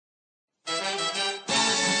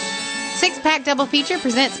Six-Pack Double Feature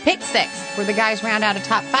presents Pick Six, where the guys round out a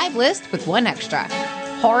top 5 list with one extra.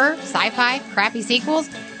 Horror, sci-fi, crappy sequels,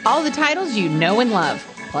 all the titles you know and love,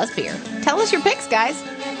 plus beer. Tell us your picks, guys.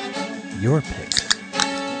 Your picks,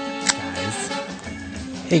 guys.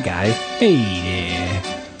 Hey, guys. Hey there.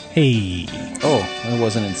 Hey. Oh, it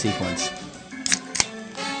wasn't in sequence.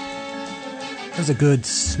 That was a good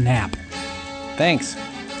snap. Thanks.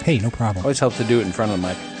 Hey, no problem. Always helps to do it in front of the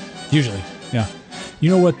mic. Usually, yeah. You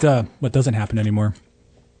know what doesn't happen anymore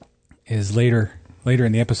is later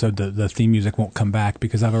in the episode, the theme music won't come back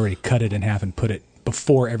because I've already cut it in half and put it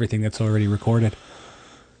before everything that's already recorded.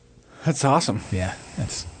 That's awesome. Yeah,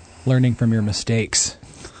 that's learning from your mistakes.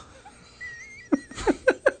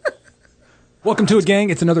 Welcome to it, gang.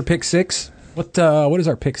 It's another Pick Six. What is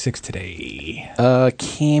our Pick Six today?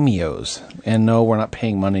 Cameos. And no, we're not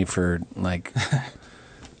paying money for, like,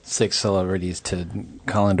 6 celebrities to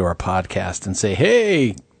call into our podcast and say,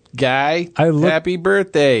 hey, guy, happy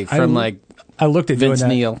birthday from, I looked at Vince doing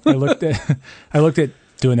that. Neil. I looked at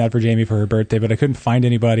doing that for Jamie for her birthday, but I couldn't find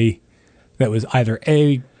anybody that was either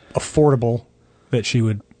A, affordable that she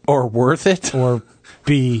would... Or worth it. Or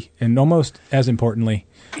B, and almost as importantly,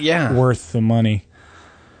 worth the money.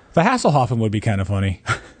 The Hasselhoffen would be kind of funny.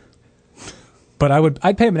 But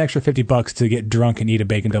I'd pay him an extra $50 to get drunk and eat a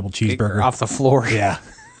bacon double cheeseburger. Off the floor. Yeah.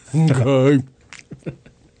 Okay.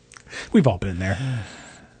 We've all been there.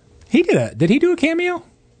 Did he do a cameo?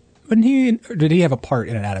 Did he have a part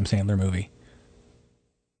in an Adam Sandler movie?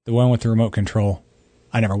 The one with the remote control.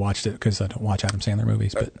 I never watched it because I don't watch Adam Sandler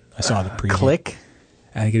movies, but I saw the preview. Click?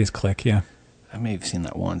 I think it is Click, yeah. I may have seen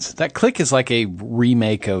that once. That Click is like a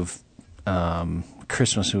remake of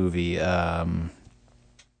Christmas movie.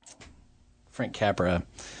 Frank Capra.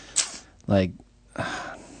 Like,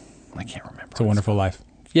 I can't remember. It's a Wonderful Life.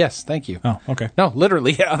 Yes, thank you. Oh, okay. No,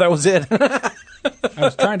 literally, yeah, that was it. I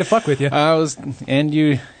was trying to fuck with you. And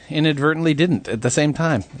you inadvertently didn't at the same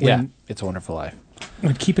time. Yeah, It's a Wonderful Life.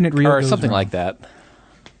 Keeping it real. Or something like that.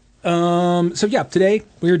 So yeah, today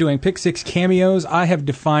we are doing Pick Six cameos. I have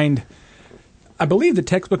defined, I believe, the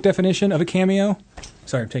textbook definition of a cameo.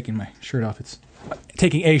 Sorry, I'm taking my shirt off. It's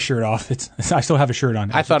taking a shirt off. I still have a shirt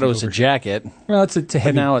on. I thought it was a jacket. Well, it's a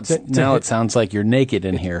heavy. But now it sounds like you're naked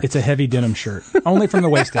in here. It's a heavy denim shirt, only from the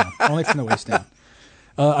waist down. Only from the waist down.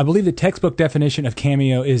 I believe the textbook definition of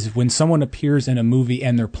cameo is when someone appears in a movie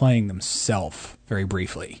and they're playing themselves very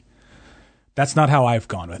briefly. That's not how I've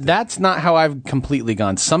gone with it. That's not how I've completely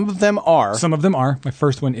gone. Some of them are. Some of them are. My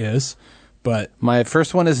first one is, but... My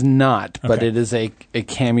first one is not, but it is a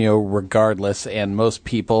cameo regardless, and most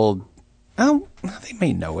people, they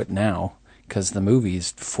may know it now, because the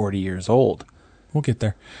movie's 40 years old. We'll get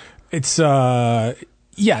there. It's,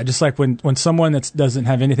 just like when someone that doesn't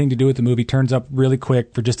have anything to do with the movie turns up really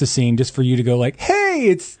quick for just a scene, just for you to go like, hey,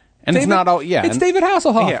 it's... And David, it's not all, it's David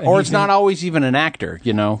Hasselhoff. Yeah, or it's not always even an actor,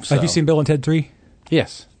 you know. So. Have you seen Bill and Ted 3?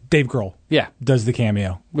 Yes. Dave Grohl. Yeah. Does the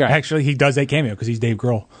cameo. Right. Actually, he does a cameo because he's Dave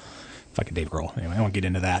Grohl. Fucking Dave Grohl. Anyway, I won't get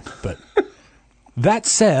into that. But that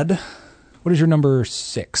said, what is your number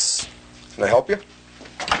 6? Can I help you?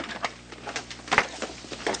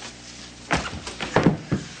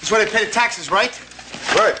 That's where they pay the taxes, right?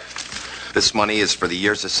 Right. This money is for the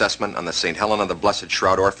year's assessment on the St. Helena the Blessed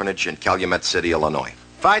Shroud Orphanage in Calumet City, Illinois.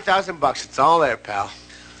 $5,000. It's all there, pal.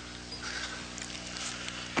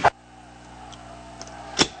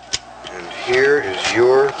 And here is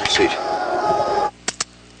your receipt.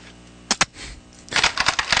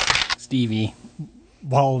 Stevie.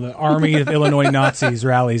 While the army of Illinois Nazis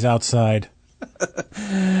rallies outside.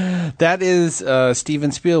 That is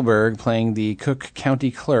Steven Spielberg playing the Cook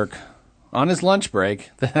County clerk on his lunch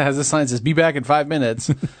break that has a sign that says, be back in 5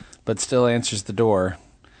 minutes, but still answers the door.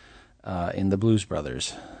 In the Blues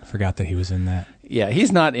Brothers. Forgot that he was in that. Yeah,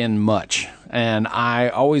 he's not in much. And I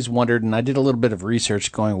always wondered, and I did a little bit of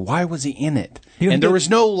research going, why was he in it? And there was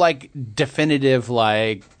no, definitive,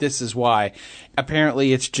 this is why.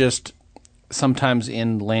 Apparently, it's just sometimes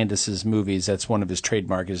in Landis's movies, that's one of his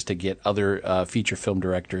trademark is to get other feature film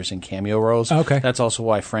directors in cameo roles. Okay. That's also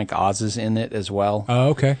why Frank Oz is in it as well. Oh,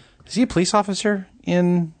 okay. Is he a police officer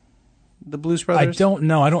in... The Blues Brothers? I don't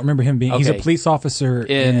know. I don't remember him being... Okay. He's a police officer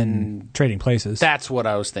in Trading Places. That's what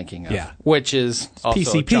I was thinking of. Yeah. Which is also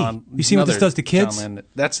PCP. You see what this does to kids?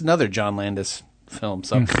 That's another John Landis film.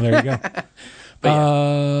 So there you go.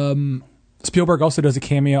 But Spielberg also does a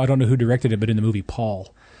cameo. I don't know who directed it, but in the movie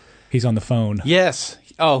Paul, he's on the phone. Yes.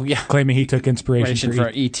 Oh, yeah. Claiming he took inspiration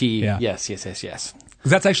for E.T. Yeah. Yes.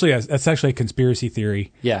 That's actually a conspiracy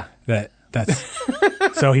theory. Yeah. That's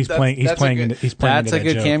so he's playing. That's a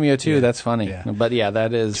good joke. cameo too. Yeah. That's funny. Yeah. But yeah,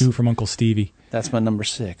 that is 2 from Uncle Stevie. That's my number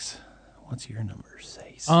 6. What's your number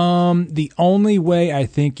 6? The only way I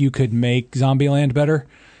think you could make Zombieland better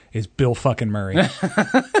is Bill fucking Murray.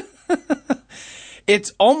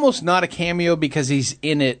 It's almost not a cameo because he's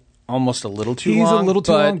in it almost a little too long. He's a little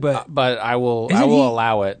too long, but I will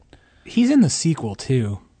allow it. He's in the sequel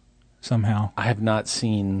too, somehow. I have not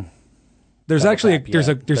seen. There's actually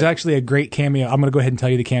a great cameo. I'm going to go ahead and tell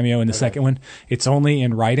you the cameo in the second one. It's only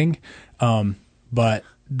in writing, but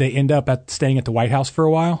they end up staying at the White House for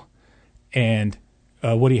a while, and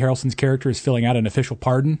Woody Harrelson's character is filling out an official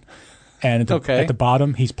pardon, and at the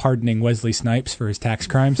bottom he's pardoning Wesley Snipes for his tax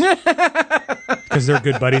crimes because they're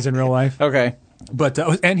good buddies in real life. Okay. But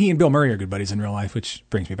and he and Bill Murray are good buddies in real life, which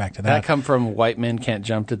brings me back to that. That come from White Men Can't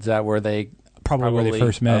Jump? Is that where they probably where they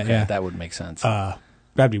first met? Okay, yeah, that would make sense.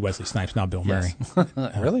 That'd be Wesley Snipes, not Bill Murray.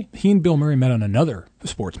 Really? He and Bill Murray met on another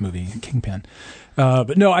sports movie, Kingpin.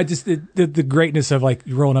 But no, I just the greatness of like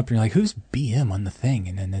rolling up and you're like, who's BM on the thing?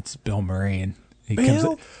 And then it's Bill Murray, and he comes.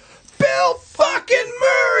 Bill fucking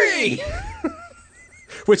Murray.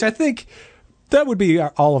 Which I think that would be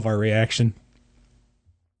all of our reaction.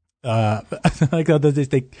 Like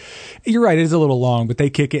you're right, it is a little long, but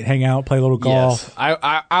they kick it, hang out, play a little golf.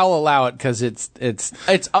 Yes, I'll allow it because it's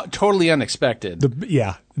totally unexpected.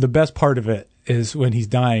 The best part of it is when he's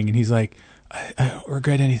dying and he's like, I don't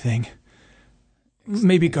regret anything.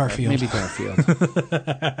 Maybe Garfield.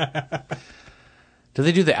 Do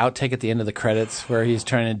they do the outtake at the end of the credits where he's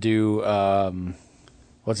trying to do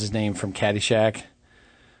what's his name from Caddyshack?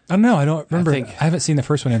 I don't know. I don't remember. I haven't seen the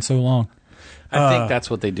first one in so long. I think that's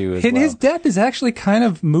what they do as and well. His death is actually kind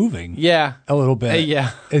of moving. Yeah. A little bit.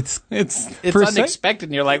 Yeah. It's unexpected,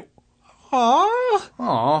 and you're like,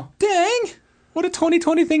 aw. Dang. What a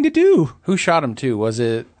 2020 thing to do. Who shot him, too? Was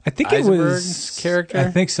it I think Eisenberg's it was character? I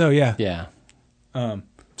think so, yeah. Yeah.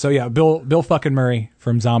 So, yeah, Bill fucking Murray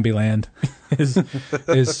from Zombieland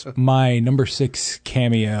is my number 6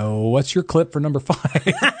 cameo. What's your clip for number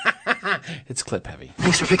 5? It's clip heavy.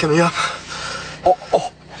 Thanks for picking me up.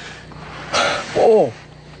 Oh.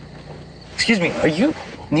 Excuse me, are you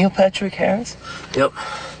Neil Patrick Harris? Yep.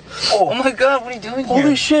 Oh my god, what are you doing here?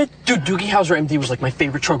 Holy shit. Dude, Doogie Howser MD was like my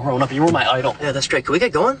favorite truck growing up. You were my idol. Yeah, that's great. Can we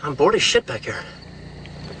get going? I'm bored as shit back here.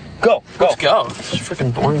 Go. Let's go. It's a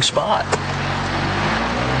freaking boring spot.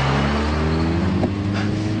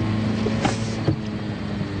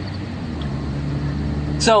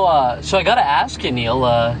 So I gotta ask you, Neil,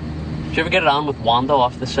 did you ever get it on with Wanda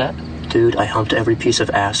off the set? Dude, I humped every piece of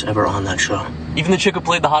ass ever on that show. Even the chick who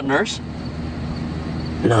played the hot nurse?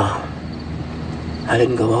 No. I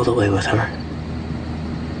didn't go all the way with her.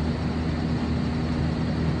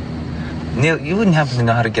 Neil, you wouldn't happen to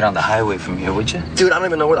know how to get on the highway from here, would you? Dude, I don't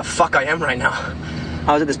even know where the fuck I am right now.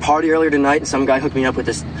 I was at this party earlier tonight and some guy hooked me up with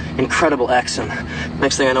this incredible X, and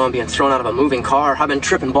next thing I know I'm being thrown out of a moving car. I've been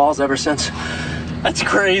tripping balls ever since. That's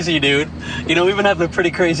crazy, dude. You know, we've been having a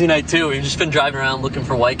pretty crazy night, too. We've just been driving around looking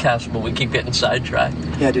for White Castle, but we keep getting sidetracked.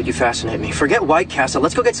 Yeah, dude, you fascinate me. Forget White Castle.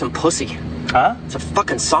 Let's go get some pussy. Huh? It's a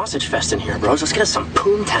fucking sausage fest in here, bros. Let's get us some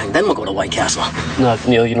poontang, then we'll go to White Castle. No,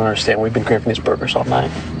 Neil, you don't understand. We've been craving these burgers all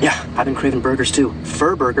night. Yeah, I've been craving burgers, too.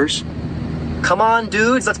 Fur burgers. Come on,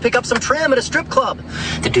 dudes. Let's pick up some tram at a strip club.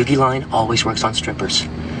 The Doogie line always works on strippers.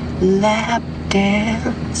 Lap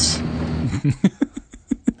dance.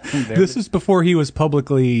 This is before he was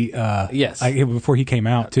publicly, yes, before he came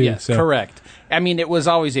out too. Yes, so. correct. I mean, it was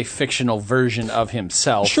always a fictional version of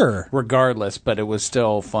himself, sure, regardless, but it was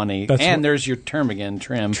still funny. There's your term again,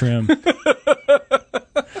 trim.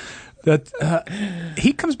 That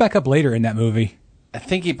he comes back up later in that movie. I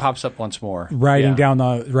think he pops up once more, riding down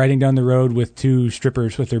the road with two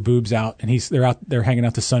strippers with their boobs out, and they're hanging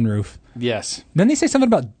out the sunroof. Yes. Then they say something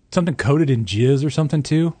about something coated in jizz or something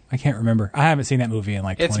too. I can't remember. I haven't seen that movie in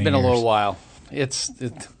like 20 years. It's been a little while.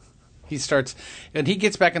 He starts, and he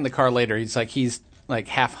gets back in the car later. He's like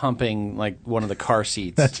half humping like one of the car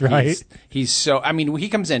seats. That's right. He's so. I mean, he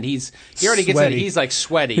comes in. He already gets in. He's like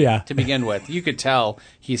sweaty. To begin with. You could tell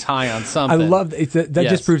he's high on something. I love that. That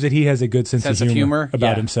just proves that he has a good sense of humor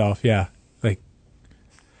about himself. Yeah, like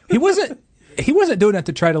he wasn't doing that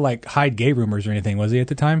to try to like hide gay rumors or anything, was he at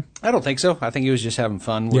the time? I don't think so. I think he was just having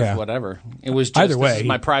fun with whatever. It was just, either way. This is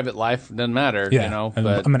my private life. Doesn't matter. Yeah, you know.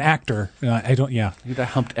 But I'm an actor. I don't. Yeah. I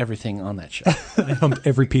humped everything on that show. I humped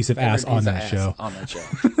every piece of ass on that show.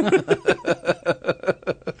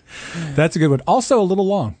 That's a good one. Also a little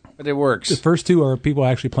long, but it works. The first two are people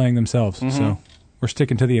actually playing themselves. Mm-hmm. So we're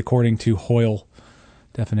sticking to the according to Hoyle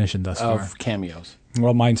definition thus far of cameos.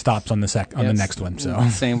 Well, mine stops on the next one. So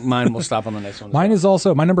mine will stop on the next one. Mine is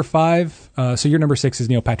also my number 5. So your number 6 is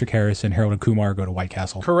Neil Patrick Harris and Harold and Kumar go to White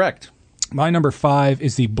Castle. Correct. My number 5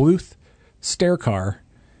 is the Bluth stair car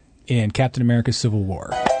in Captain America: Civil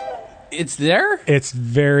War. It's there? It's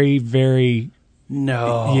very, very...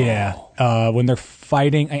 No. Yeah. When they're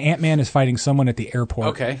fighting... Ant-Man is fighting someone at the airport.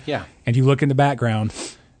 Okay, yeah. And you look in the background,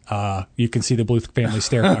 you can see the Bluth family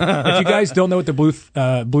stair car. If you guys don't know what the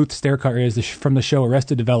Bluth stair car is, from the show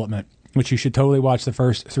Arrested Development, which you should totally watch the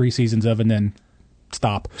first 3 seasons of and then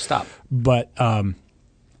stop. But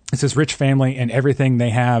it's this rich family, and everything they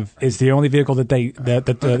have is the only vehicle that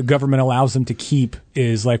the government allows them to keep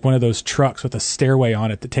is like one of those trucks with a stairway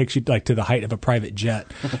on it that takes you like to the height of a private jet.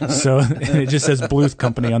 So and it just says Bluth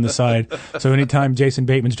Company on the side. So anytime Jason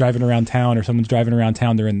Bateman's driving around town or someone's driving around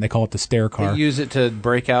town, they call it the stair car. They use it to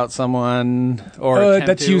break out someone, or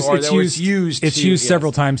it's used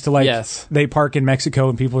several times to they park in Mexico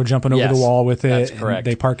and people are jumping over the wall with it. That's correct.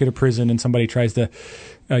 They park at a prison and somebody tries to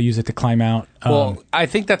use it to climb out. Well, I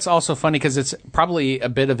think that's also funny because it's probably a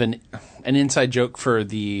bit of an inside joke for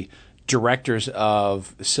the directors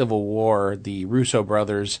of Civil War, the Russo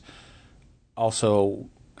brothers. Also,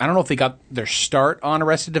 I don't know if they got their start on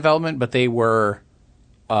Arrested Development, but they were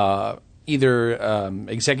either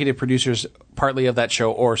executive producers partly of that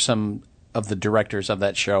show or some of the directors of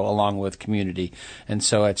that show along with Community. And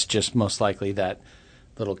so it's just most likely that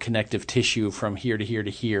little connective tissue from here to here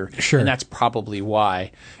to here. Sure. And that's probably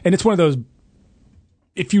why. And it's one of those,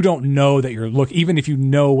 if you don't know that you're even if you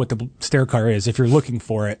know what the stair car is, if you're looking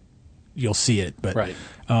for it, you'll see it. But right.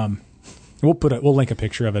 We'll link a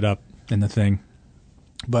picture of it up in the thing.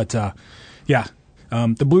 But the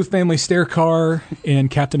Bluth family stair car in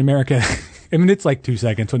Captain America. I mean, it's like 2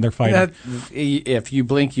 seconds when they're fighting. If you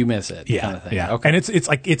blink, you miss it. Yeah, kind of thing. Yeah. Okay. And it's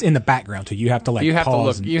like it's in the background too. You have to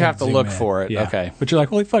pause. You have to look in. for it. Yeah. Okay. But you're like,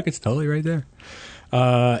 holy fuck, it's totally right there.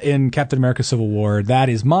 In Captain America: Civil War, that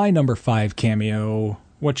is my number 5 cameo.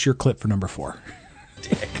 What's your clip for number 4?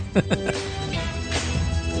 Dick.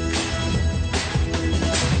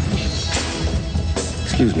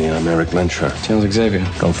 Excuse me, I'm Eric Lensher. Charles Xavier.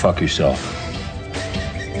 Go fuck yourself.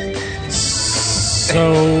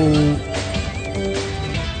 So,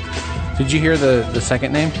 did you hear the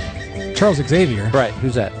second name? Charles Xavier. Right.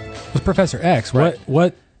 Who's that? Was Professor X. Right.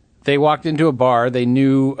 What? They walked into a bar. They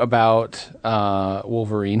knew about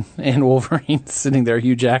Wolverine, and Wolverine's sitting there,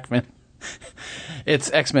 Hugh Jackman.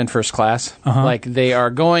 It's X-Men First Class. Uh-huh. Like, they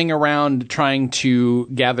are going around trying to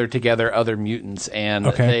gather together other mutants, and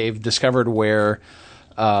they've discovered where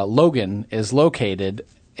Logan is located,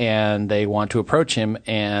 and they want to approach him,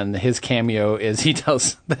 and his cameo is he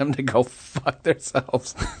tells them to go fuck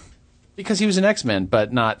themselves. Because he was an X-Men,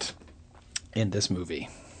 but not in this movie.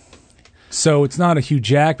 So it's not a Hugh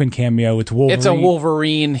Jackman cameo, it's Wolverine. It's a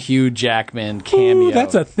Wolverine Hugh Jackman cameo. Ooh,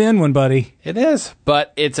 that's a thin one, buddy. It is.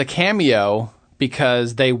 But it's a cameo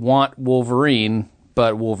because they want Wolverine,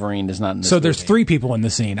 but Wolverine is not in this So there's movie. 3 people in the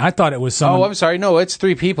scene. I thought it was someone... Oh, I'm sorry. No, it's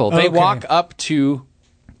 3 people. They Okay. walk up to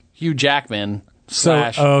Hugh Jackman /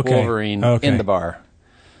 Wolverine in the bar.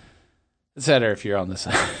 It's better if you're on this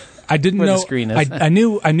side. I didn't where know. The screen is. I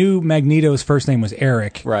knew Magneto's first name was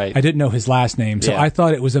Eric. Right. I didn't know his last name, so Yeah. I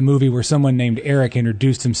thought it was a movie where someone named Eric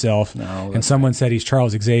introduced himself, and someone said he's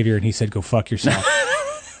Charles Xavier, and he said, "Go fuck yourself."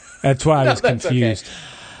 That's why I was confused. Okay.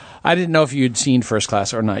 I didn't know if you'd seen First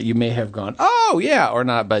Class or not. You may have gone, "Oh yeah," or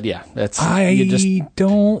not, but yeah, that's. I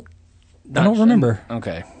don't remember.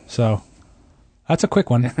 Okay, so that's a quick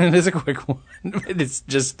one. it is a quick one. It's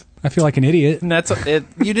just. I feel like an idiot. And that's it.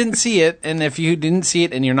 You didn't see it, and if you didn't see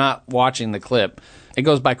it and you're not watching the clip, it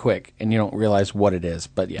goes by quick, and you don't realize what it is.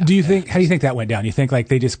 But yeah. How do you think that went down? You think like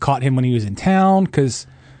they just caught him when he was in town? Because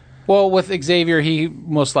with Xavier, he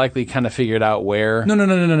most likely kind of figured out where. No.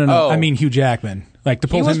 Oh. I mean Hugh Jackman. Like to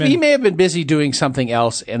pull him in. He may have been busy doing something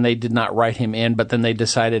else, and they did not write him in. But then they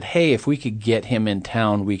decided, hey, if we could get him in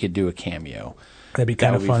town, we could do a cameo. That'd be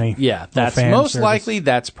kind of funny. Yeah, that's most likely.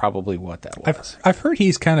 That's probably what that was. I've heard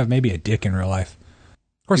he's kind of maybe a dick in real life.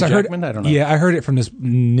 Of course, Hugh I heard. Jackman? I don't know. Yeah, I heard it from this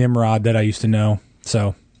Nimrod that I used to know.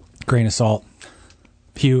 So, grain of salt.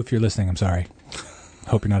 Hugh, if you're listening, I'm sorry.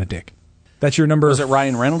 Hope you're not a dick. That's your number. Was it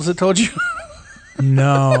Ryan Reynolds that told you?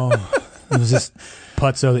 No, it was this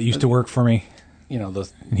putzo that used to work for me. You know,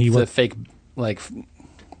 the fake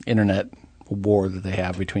internet war that they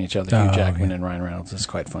have between each other. Hugh Jackman and Ryan Reynolds is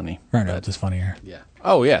quite funny. Ryan Reynolds is funnier. Yeah.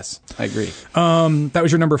 Oh yes, I agree. That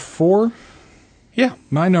was your number 4. Yeah.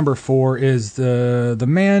 My number 4 is the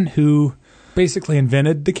man who basically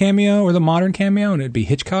invented the cameo or the modern cameo, and it'd be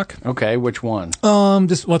Hitchcock. Okay, which one?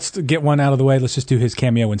 Just let's get one out of the way. Let's just do his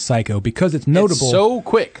cameo in Psycho because it's notable. It's so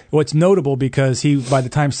quick. Well, it's notable because by the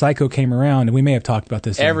time Psycho came around, and we may have talked about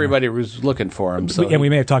this. Everybody was looking for him. So and we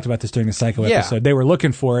may have talked about this during the Psycho episode. They were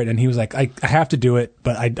looking for it, and he was like, I have to do it,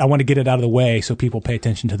 but I want to get it out of the way so people pay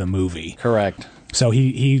attention to the movie. Correct. So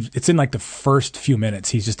it's in like the first few minutes.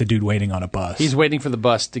 He's just a dude waiting on a bus. He's waiting for the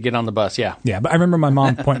bus to get on the bus. Yeah. Yeah, but I remember my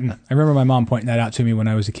mom pointing that out to me when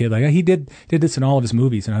I was a kid. Like, he did this in all of his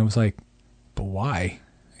movies, and I was like, but why?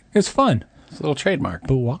 It's fun. It's a little trademark.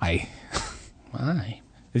 But why? Why?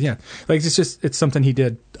 Yeah, like it's something he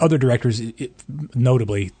did. Other directors,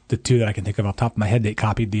 notably the two that I can think of off the top of my head, they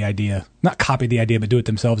not copied the idea, but do it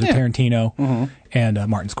themselves. Tarantino and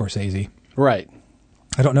Martin Scorsese. Right.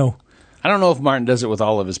 I don't know if Martin does it with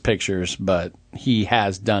all of his pictures, but he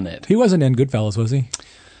has done it. He wasn't in Goodfellas, was he?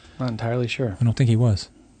 Not entirely sure. I don't think he was.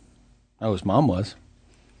 Oh, his mom was.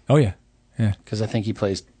 Oh yeah. Because I think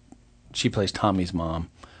she plays Tommy's mom.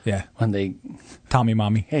 Yeah. When Tommy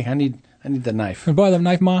mommy. Hey, I need the knife. Boy, the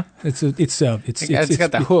knife, ma. It's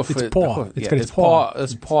got the hoof. It's paw. It's got its paw.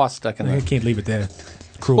 Its paw stuck in there. I can't leave it there.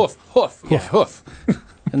 Cruel. Hoof. Yeah, hoof.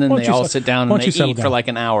 And then they all sit down and they eat for like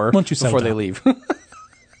an hour before they leave.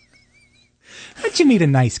 But you need a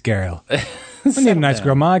nice girl. I need a nice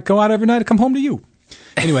girl, ma. I go out every night to come home to you.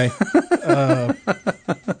 Anyway,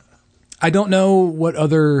 I don't know what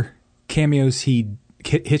other cameos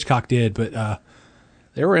Hitchcock did, but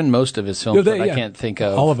they were in most of his films, but I can't think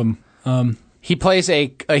of all of them. He plays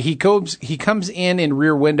he comes in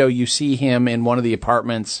Rear Window. You see him in one of the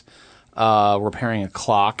apartments repairing a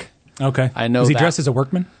clock. Okay, I know. Was he dressed as a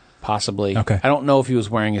workman? Possibly. Okay. I don't know if he was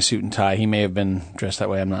wearing a suit and tie. He may have been dressed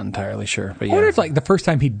that way. I'm not entirely sure. But yeah. I wonder if like the first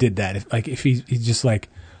time he did that, if he's just like,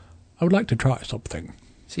 I would like to try something.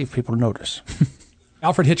 See if people notice.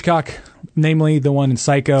 Alfred Hitchcock, namely the one in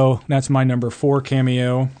Psycho. That's my number 4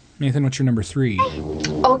 cameo. Nathan, what's your number 3?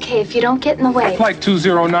 Okay, if you don't get in the way. Flight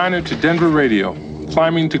 209er to Denver Radio.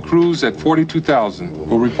 Climbing to cruise at 42,000.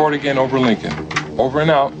 We'll report again over Lincoln. Over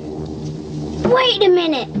and out. Wait a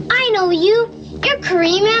minute. I know you. You're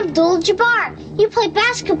Kareem Abdul-Jabbar. You play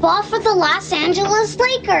basketball for the Los Angeles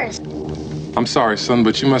Lakers. I'm sorry, son,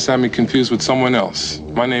 but you must have me confused with someone else.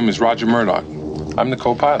 My name is Roger Murdoch. I'm the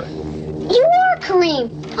co-pilot. You are Kareem.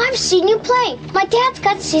 I've seen you play. My dad's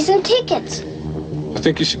got season tickets. I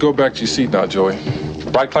think you should go back to your seat now, Joey.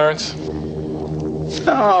 Right, Clarence?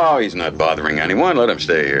 Oh, he's not bothering anyone. Let him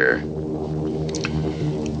stay here.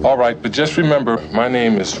 All right, but just remember, my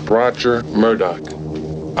name is Roger Murdoch.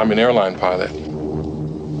 I'm an airline pilot.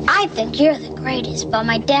 I think you're the greatest, but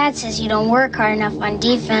my dad says you don't work hard enough on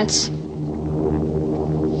defense.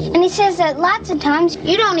 And he says that lots of times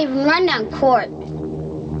you don't even run down court.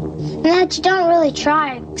 And that you don't really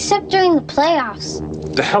try, except during the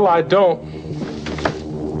playoffs. The hell I don't.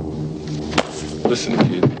 Listen,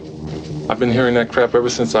 kid. I've been hearing that crap ever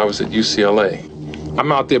since I was at UCLA.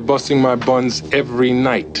 I'm out there busting my buns every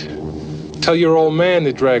night. Tell your old man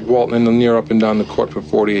to drag Walton and Lanier up and down the court for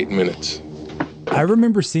 48 minutes. I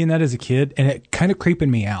remember seeing that as a kid, and it kind of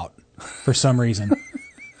creeping me out for some reason.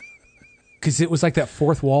 Because it was like that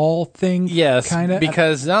fourth wall thing. Yes, kind of.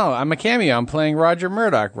 because I'm a cameo. I'm playing Roger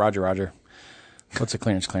Murdoch. Roger. What's the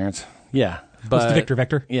Clarence? Yeah. What's the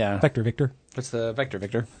Victor? Yeah. Victor. What's the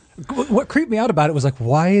Victor? What creeped me out about it was like,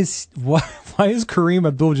 why is Kareem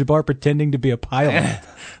Abdul-Jabbar pretending to be a pilot?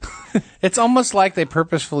 It's almost like they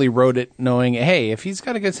purposefully wrote it knowing, hey, if he's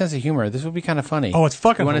got a good sense of humor, this will be kind of funny. Oh, it's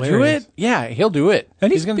fucking hilarious. You want to do it? Yeah, he'll do it. And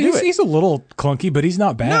he's going to do it. He's a little clunky, but he's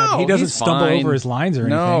not bad. No, he doesn't he's stumble fine. over his lines or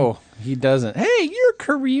anything. No, he doesn't. Hey, you're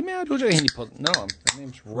Kareem Abdul-Jabbar. And he pulls, his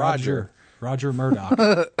name's Roger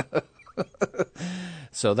Murdoch.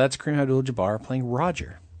 So that's Kareem Abdul-Jabbar playing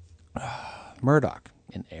Roger Murdoch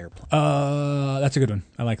in Airplane. That's a good one.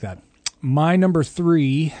 I like that. My number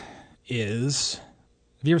 3 is...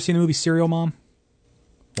 Have you ever seen the movie Serial Mom?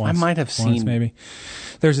 I might have seen. Maybe.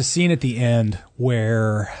 There's a scene at the end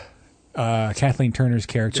where Kathleen Turner's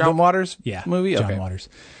character... John Waters movie? Okay. John Waters.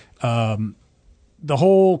 The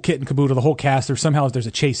whole kit and caboodle, the whole cast, there's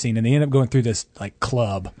a chase scene, and they end up going through this like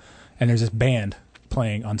club, and there's this band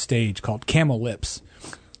playing on stage called Camel Lips.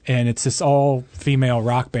 And it's this all-female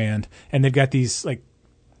rock band, and they've got these like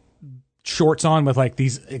shorts on with like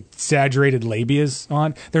these exaggerated labias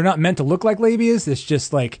on. They're not meant to look like labias. It's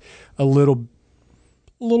just like a little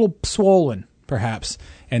swollen, perhaps.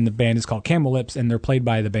 And the band is called Camel Lips, and they're played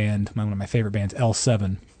by the band, one of my favorite bands,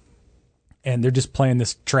 L7. And they're just playing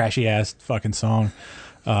this trashy ass fucking song,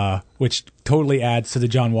 which totally adds to the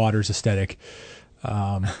John Waters aesthetic.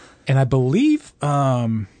 And I believe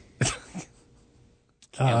Camel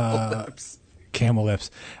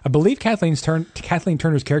Lips. I believe Kathleen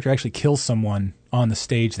Turner's character actually kills someone on the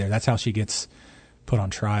stage there. That's how she gets put on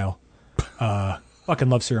trial. Fucking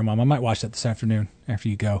love Serial Mom. I might watch that this afternoon after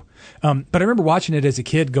you go. But I remember watching it as a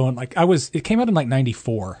kid going like, it came out in like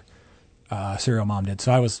 94. Serial Mom did.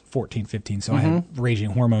 So I was 14, 15. So I had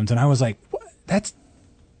raging hormones and I was like, what? That's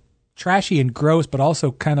trashy and gross, but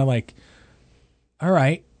also kind of like, all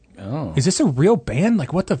right, is this a real band?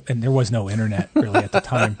 Like what the? And there was no internet really at the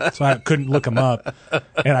time, so I couldn't look them up.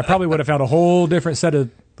 And I probably would have found a whole different set of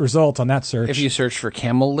results on that search if you search for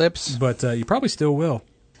Camel Lips. But you probably still will.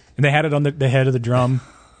 And they had it on the head of the drum.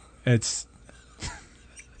 It's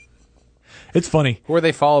funny. Who were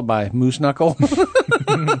they followed by? Moose Knuckle?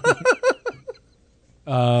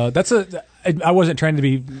 I wasn't trying to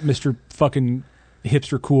be Mr. fucking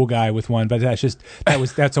hipster cool guy with one, but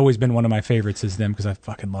that's always been one of my favorites is them because I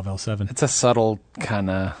fucking love L7. It's a subtle kind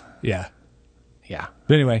of... Yeah. Yeah.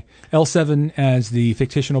 But anyway, L7 as the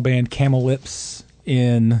fictional band Camel Lips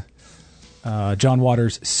in John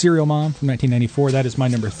Waters' Serial Mom from 1994. That is my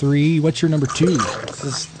number 3. What's your number 2? This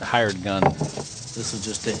is Hired Gun. This will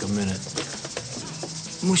just take a minute.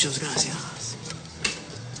 Muchas gracias.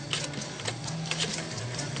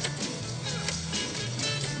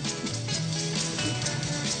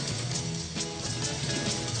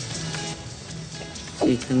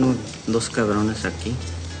 Sí, tengo 2 cabrones aquí.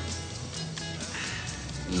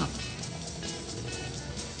 No.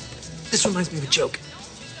 This reminds me of a joke.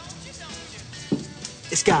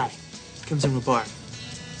 This guy comes into a bar,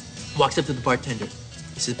 walks up to the bartender.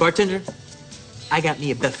 He says, "Bartender, I got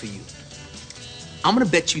me a bet for you. I'm gonna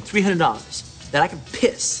bet you $300 that I can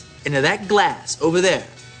piss into that glass over there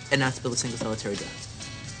and not spill a single solitary drop."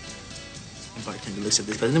 And bartender looks at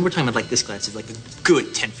this glass, and then we're talking about like this glass is like a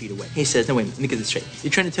good 10 feet away. He says, "No, wait a minute, let me get this straight.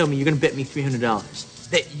 You're trying to tell me you're gonna bet me $300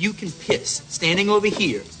 that you can piss standing over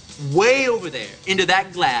here, way over there, into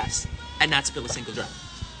that glass and not spill a single drop?"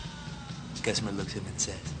 The customer looks at him and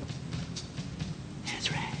says,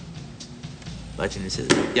 "That's right." Bartender says,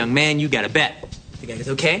 "Young man, you got a bet." The guy goes,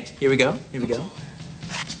 "Okay, here we go.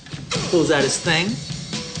 Pulls out his thing.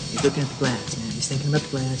 He's looking at the glass, man. He's thinking about the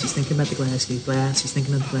glass. He's thinking about the glass. He's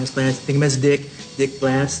thinking about the glass. He's thinking about his dick. Dick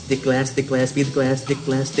glass. Be the glass. Dick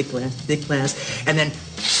glass. And then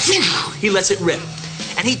he lets it rip.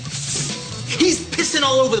 And he's pissing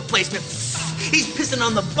all over the place, man. He's pissing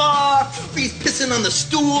on the bar. He's pissing on the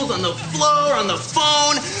stools, on the floor, on the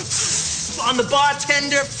phone, on the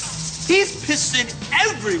bartender. He's pissing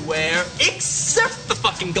everywhere except the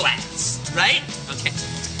fucking glass, right? Okay.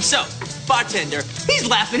 So, bartender, he's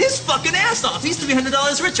laughing his fucking ass off. He's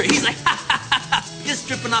 $300 richer. He's like, ha ha ha ha, just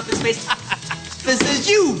dripping off his face. Ha ha ha. He says,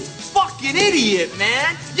 "You fucking idiot,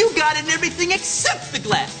 man. You got it in everything except the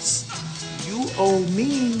glass. You owe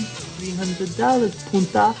me $300,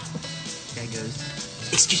 punta." Guy goes,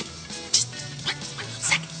 "Excuse me, just one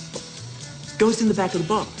second." Goes in the back of the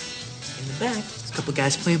bar. In the back, there's a couple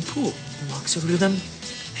guys playing pool. He walks over to them.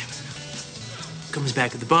 Comes back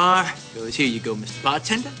to the bar. Goes, "Here you go, Mr.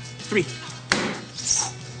 Bartender. 3.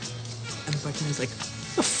 And the bartender's like,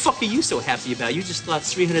 "What the fuck are you so happy about? You just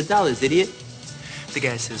lost $300, idiot." The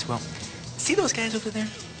guy says, "Well, see those guys over there?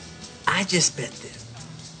 I just bet them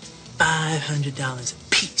 $500 a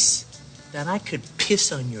piece that I could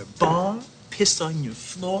piss on your bar, piss on your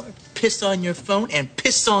floor, piss on your phone, and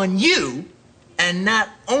piss on you. And not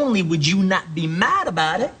only would you not be mad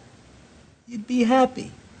about it, you'd be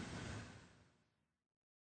happy."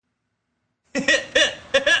 That's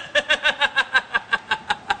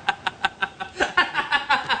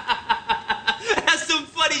some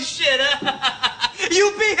funny shit, huh?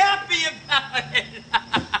 You be happy about it.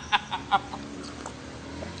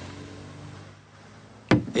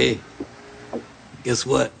 Hey, guess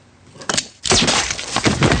what?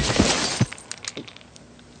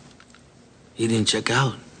 He didn't check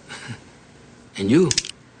out. And you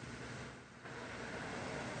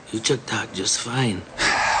checked out just fine.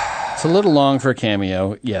 It's a little long for a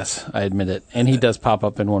cameo, yes, I admit it. And he does pop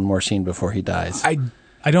up in one more scene before he dies.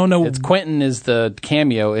 I don't know. It's Quentin is the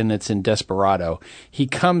cameo, and it's in Desperado. He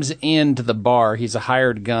comes into the bar. He's a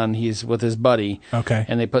hired gun. He's with his buddy. Okay.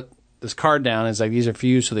 And they put this card down. It's like, "These are for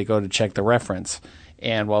you," so they go to check the reference.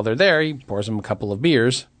 And while they're there, he pours them a couple of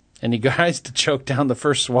beers, and he tries to choke down the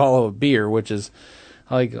first swallow of beer, which is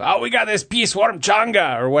like, "Oh, we got this piece, warm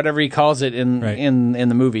changa," or whatever he calls it in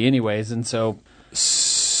the movie anyways. And so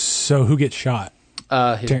who gets shot?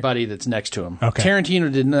 His buddy that's next to him. Okay.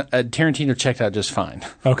 Tarantino checked out just fine.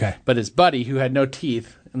 Okay. But his buddy, who had no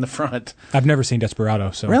teeth in the front. I've never seen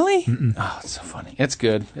Desperado, so. Really? Mm-mm. Oh, it's so funny. It's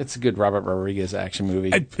good. It's a good Robert Rodriguez action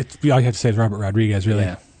movie. All you have to say is Robert Rodriguez, really.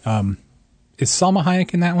 Yeah. Is Salma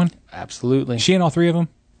Hayek in that one? Absolutely. Is she in all 3 of them?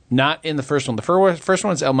 Not in the first one. The first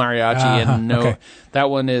one's El Mariachi, and okay. That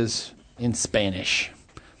one is in Spanish.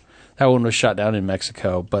 That one was shot down in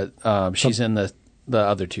Mexico, but she's in the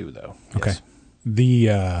other 2, though. Okay. Yes.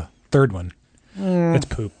 The third one, it's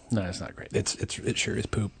poop. No, it's not great. It sure is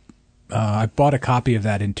poop. I bought a copy of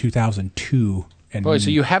that in 2002 And Boy, so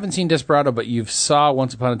you haven't seen Desperado, but you've saw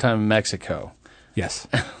Once Upon a Time in Mexico. Yes.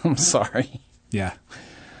 I'm sorry. Yeah.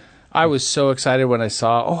 I was so excited when I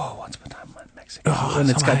saw, Once Upon a Time in Mexico. And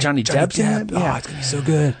it's got Johnny Depp in it. Yeah. Oh, it's going to be so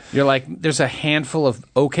good. You're like, there's a handful of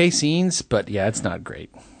okay scenes, but yeah, it's not great.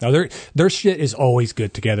 No, their shit is always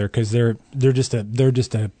good together because they're just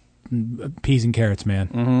a peas and carrots, man.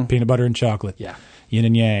 Mm-hmm. Peanut butter and chocolate. Yeah. Yin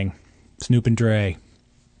and yang. Snoop and Dre.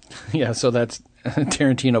 Yeah, so that's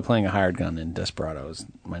Tarantino playing a hired gun in Desperado is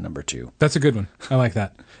my number 2. That's a good one. I like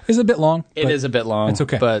that. It's a bit long. It is a bit long. It's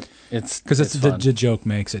okay. But it's because the joke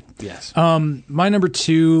makes it. Yes. My number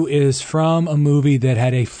 2 is from a movie that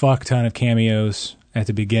had a fuck ton of cameos at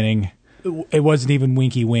the beginning. It wasn't even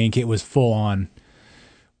winky wink. It was full on.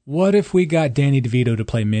 What if we got Danny DeVito to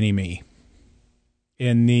play Mini-Me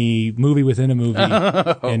in the movie within a movie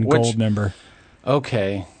in Goldmember?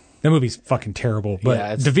 Okay. That movie's fucking terrible, but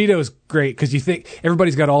Yeah, DeVito's great because you think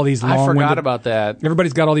everybody's got all these long. I forgot about that.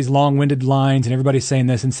 Everybody's got all these long-winded lines, and everybody's saying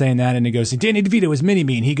this and saying that, and he goes, "Danny DeVito is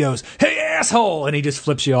Mini-Me," and he goes, "Hey asshole," and he just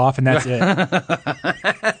flips you off, and that's it.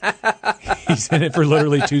 He's in it for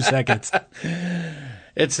literally 2 seconds.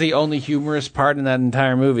 It's the only humorous part in that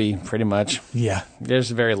entire movie, pretty much. Yeah,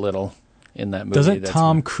 there's very little in that movie. Doesn't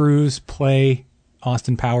Tom Cruise play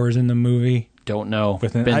Austin Powers in the movie? Don't know.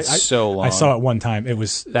 Been so long. I saw it one time. That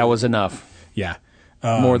was enough. Yeah,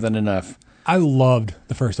 more than enough. I loved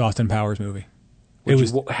the first Austin Powers movie. When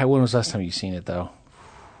was the last time you seen it though?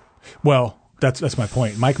 Well, that's my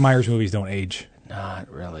point. Mike Myers movies don't age.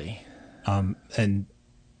 Not really. And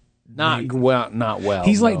not well.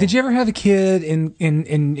 He's like, did you ever have a kid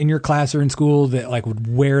in your class or in school that like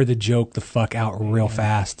would wear the joke the fuck out real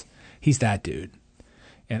fast? He's that dude.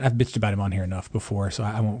 And I've bitched about him on here enough before, so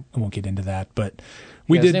I won't get into that. But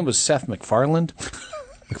his name was Seth MacFarlane.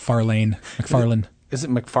 MacFarlane. Is it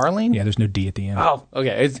MacFarlane? Yeah, there's no D at the end. Oh,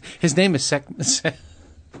 okay. His name is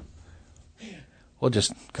We'll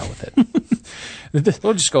just go with it.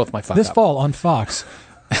 We'll just go with my fuck This up. fall on Fox,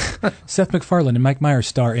 Seth MacFarlane and Mike Myers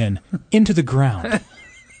star in Into the Ground.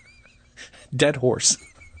 Dead Horse.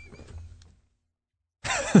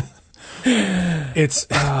 It's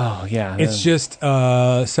it's just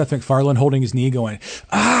Seth MacFarlane holding his knee going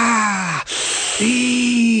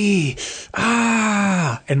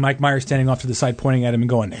and Mike Myers standing off to the side pointing at him and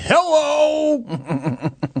going hello.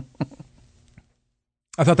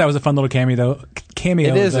 I thought that was a fun little cameo.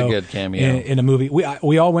 It is a good cameo in a movie.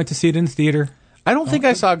 We all went to see it in the theater. I don't think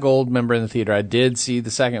I saw Goldmember in the theater. I did see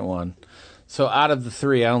the second one. So out of the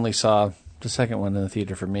 3, I only saw the second one in the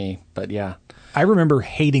theater for me. But yeah, I remember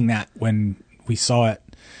hating that when we saw it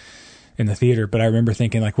in the theater, but I remember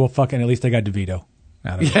thinking like, well, fucking, at least I got DeVito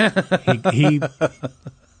out of it. He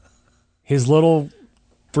his little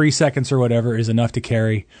 3 seconds or whatever is enough to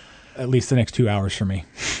carry at least the next 2 hours for me.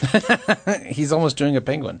 He's almost doing a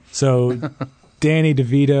penguin. So Danny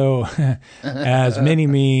DeVito as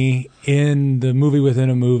Mini-Me in the movie within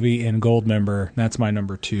a movie in Goldmember. That's my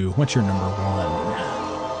number 2. What's your number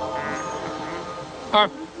 1?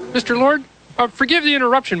 Mr. Lord, forgive the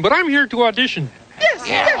interruption, but I'm here to audition.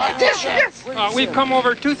 Yes. We've come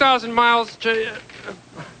over 2,000 miles to...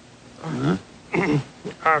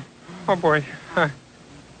 oh, boy.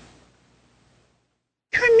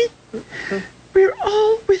 Kermit, we're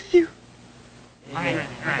all with you.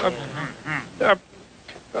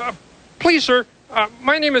 Please, sir,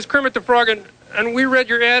 my name is Kermit the Frog, and we read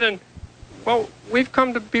your ad, and, well, we've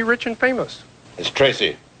come to be rich and famous. Miss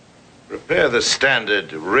Tracy, prepare the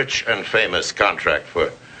standard rich and famous contract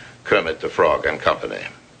for Kermit the Frog and Company.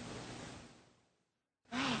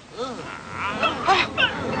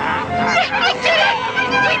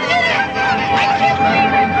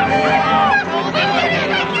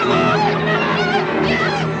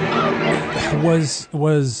 Was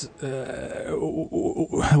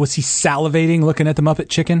he salivating looking at the Muppet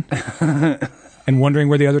Chicken and wondering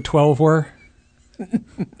where the other 12 were?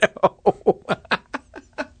 No.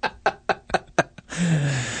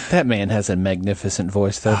 That man has a magnificent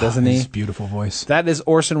voice, though, doesn't he? His beautiful voice. That is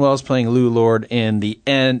Orson Welles playing Lew Lord in the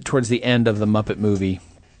end, towards the end of the Muppet movie,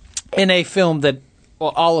 in a film that,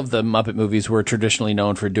 well, all of the Muppet movies were traditionally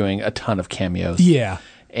known for doing a ton of cameos. Yeah,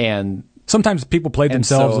 and sometimes people played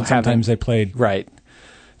themselves, and sometimes they played right.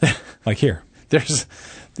 Like here, it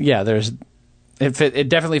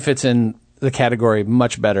definitely fits in the category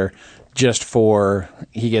much better. Just for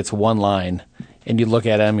he gets one line, and you look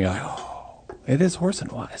at him, you're like, oh. It is Orson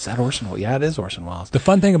Welles. Is that Orson Welles? Yeah, it is Orson Welles. The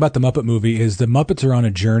fun thing about the Muppet movie is the Muppets are on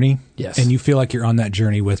a journey. Yes. And you feel like you're on that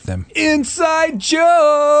journey with them. Inside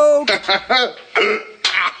joke!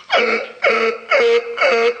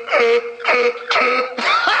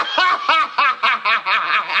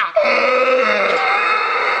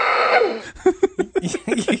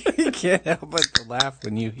 You can't help but to laugh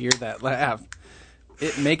when you hear that laugh.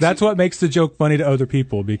 It makes That's what makes the joke funny to other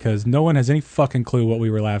people, because no one has any fucking clue what we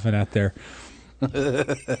were laughing at there.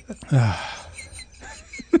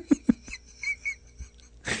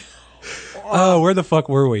 Oh, where the fuck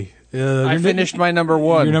were we? I finished my number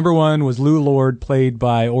one. Your number one was Lew Lord, played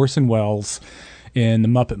by Orson Welles in the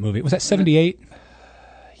Muppet movie. Was that 78?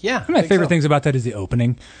 Yeah. One of my favorite things about that is the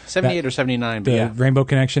opening. 78 or 79, but the yeah. Rainbow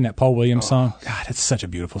Connection, that Paul Williams song. God, it's such a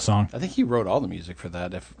beautiful song. I think he wrote all the music for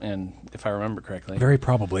that, if I remember correctly. Very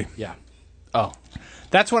probably. Yeah. Oh.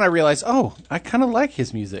 That's when I realized, I kind of like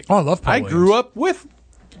his music. Oh, I love Paul Williams. grew up with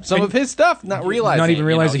some of his stuff, not realizing. Not even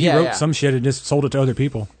realizing he wrote some shit and just sold it to other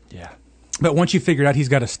people. Yeah. But once you figured out he's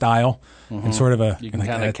got a style and sort of a... You can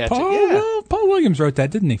kind of catch Paul, it. Yeah. Well, Paul Williams wrote that,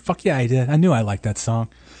 didn't he? Fuck yeah, I did. I knew I liked that song.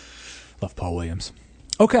 Love Paul Williams.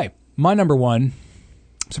 Okay, my number one.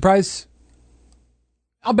 Surprise.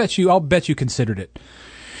 I'll bet you considered it.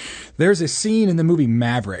 There's a scene in the movie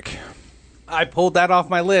Maverick. I pulled that off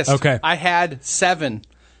my list. Okay. I had 7,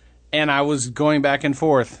 and I was going back and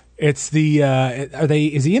forth. It's the...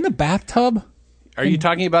 Is he in the bathtub? Are you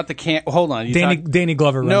talking about the Hold on. Danny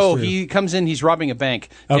Glover runs No, through. he comes in. He's robbing a bank.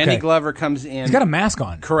 Okay. Danny Glover comes in. He's got a mask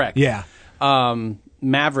on. Correct. Yeah.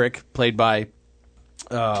 Maverick, played by,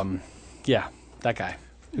 that guy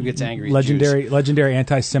who gets angry. at Legendary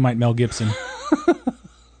anti-Semite Mel Gibson.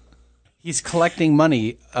 He's collecting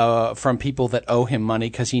money from people that owe him money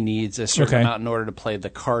because he needs a certain amount in order to play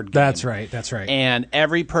the card game. That's right. And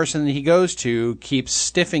every person that he goes to keeps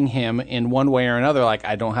stiffing him in one way or another, like,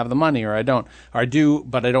 I don't have the money, or I don't, or I do,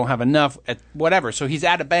 but I don't have enough, whatever. So he's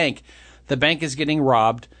at a bank. The bank is getting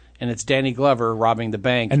robbed, and it's Danny Glover robbing the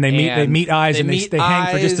bank. And they meet eyes, and they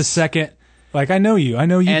hang for just a second. Like, I know you too.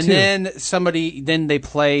 And then they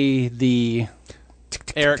play the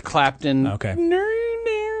Eric Clapton. Okay.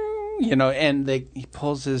 And he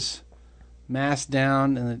pulls his mask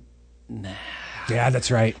down, and yeah, that's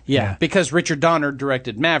right. Yeah, because Richard Donner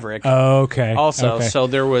directed Maverick. Okay. Also, okay. So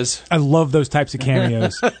there was... I love those types of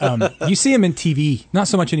cameos. You see him in TV, not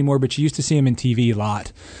so much anymore, but you used to see him in TV a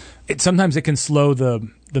lot. Sometimes it can slow the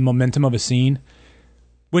momentum of a scene,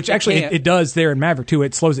 which actually it does there in Maverick too.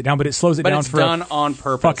 It slows it down, but it slows it down for done on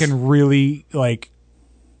purpose. Fucking really, like,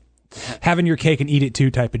 having your cake and eat it too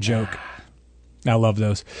type of joke. I love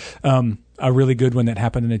those. A really good one that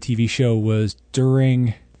happened in a TV show was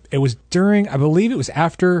during, I believe it was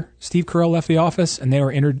after Steve Carell left the office, and they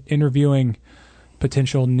were interviewing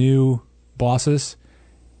potential new bosses,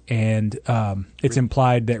 and it's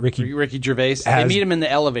implied that Ricky Gervais, they meet him in the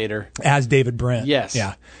elevator. As David Brent. Yes.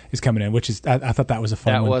 Yeah, is coming in, which is, I thought that was a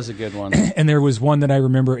fun one. That was a good one. And there was one that I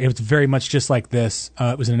remember, it was very much just like this.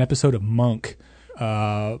 It was an episode of Monk.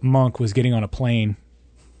 Monk was getting on a plane,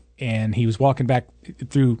 and he was going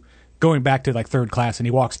back to like third class, and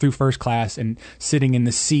he walks through first class, and sitting in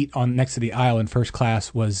the seat next to the aisle in first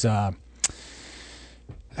class was I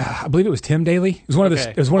believe it was Tim Daly. It was one of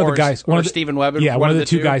the guys, Steven Weber. Yeah, one of the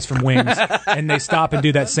two guys from Wings, and they stop and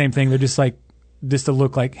do that same thing. They're just to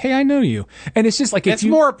look like, hey, I know you, and it's just like it's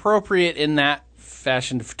more appropriate in that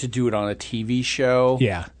fashion to do it on a TV show.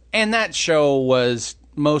 Yeah, and that show was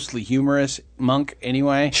mostly humorous, Monk,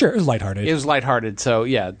 anyway. Sure, it was lighthearted. So,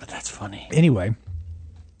 yeah, but that's funny. Anyway,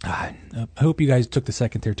 I hope you guys took the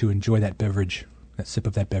second there to enjoy that sip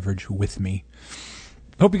of that beverage with me.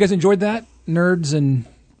 Hope you guys enjoyed that, nerds and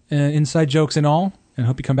inside jokes and all, and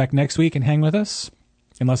hope you come back next week and hang with us.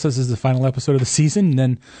 Unless this is the final episode of the season,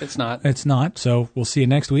 then it's not. It's not, so we'll see you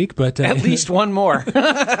next week. But at least one more.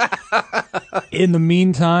 In the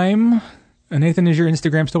meantime, Nathan, is your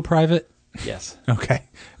Instagram still private? Yes. Okay.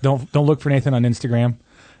 Don't look for Nathan on Instagram.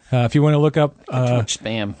 If you want to look up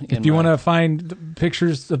spam, if you want to find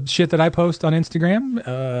pictures of shit that I post on Instagram,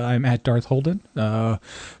 I'm at Darth Holden.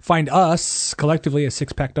 Find us collectively a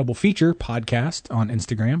Six Pack Double Feature podcast on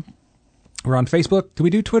Instagram. We're on Facebook. Do we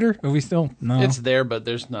do Twitter? Are we still? No. It's there, but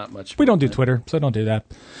there's not much. We don't do Twitter, so don't do that.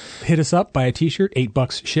 Hit us up, buy a t-shirt,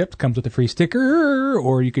 $8 shipped, comes with a free sticker,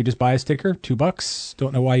 or you could just buy a sticker, $2.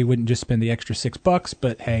 Don't know why you wouldn't just spend the extra $6,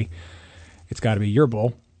 but hey, it's got to be your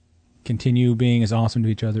bowl. Continue being as awesome to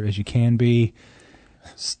each other as you can be.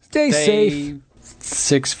 Stay safe.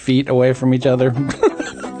 6 feet away from each other.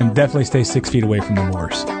 And definitely stay 6 feet away from the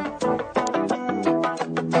wars.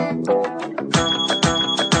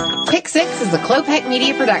 Pick Six is a Klopek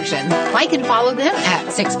Media production. Like and follow them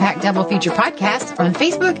at Six Pack Double Feature Podcast on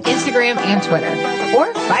Facebook, Instagram, and Twitter.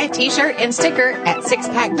 Or buy a t-shirt and sticker at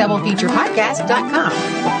sixpackdoublefeaturepodcast.com.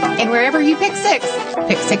 And wherever you pick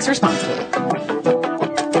six responsibly.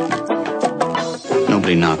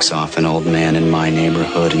 Nobody knocks off an old man in my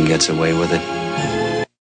neighborhood and gets away with it.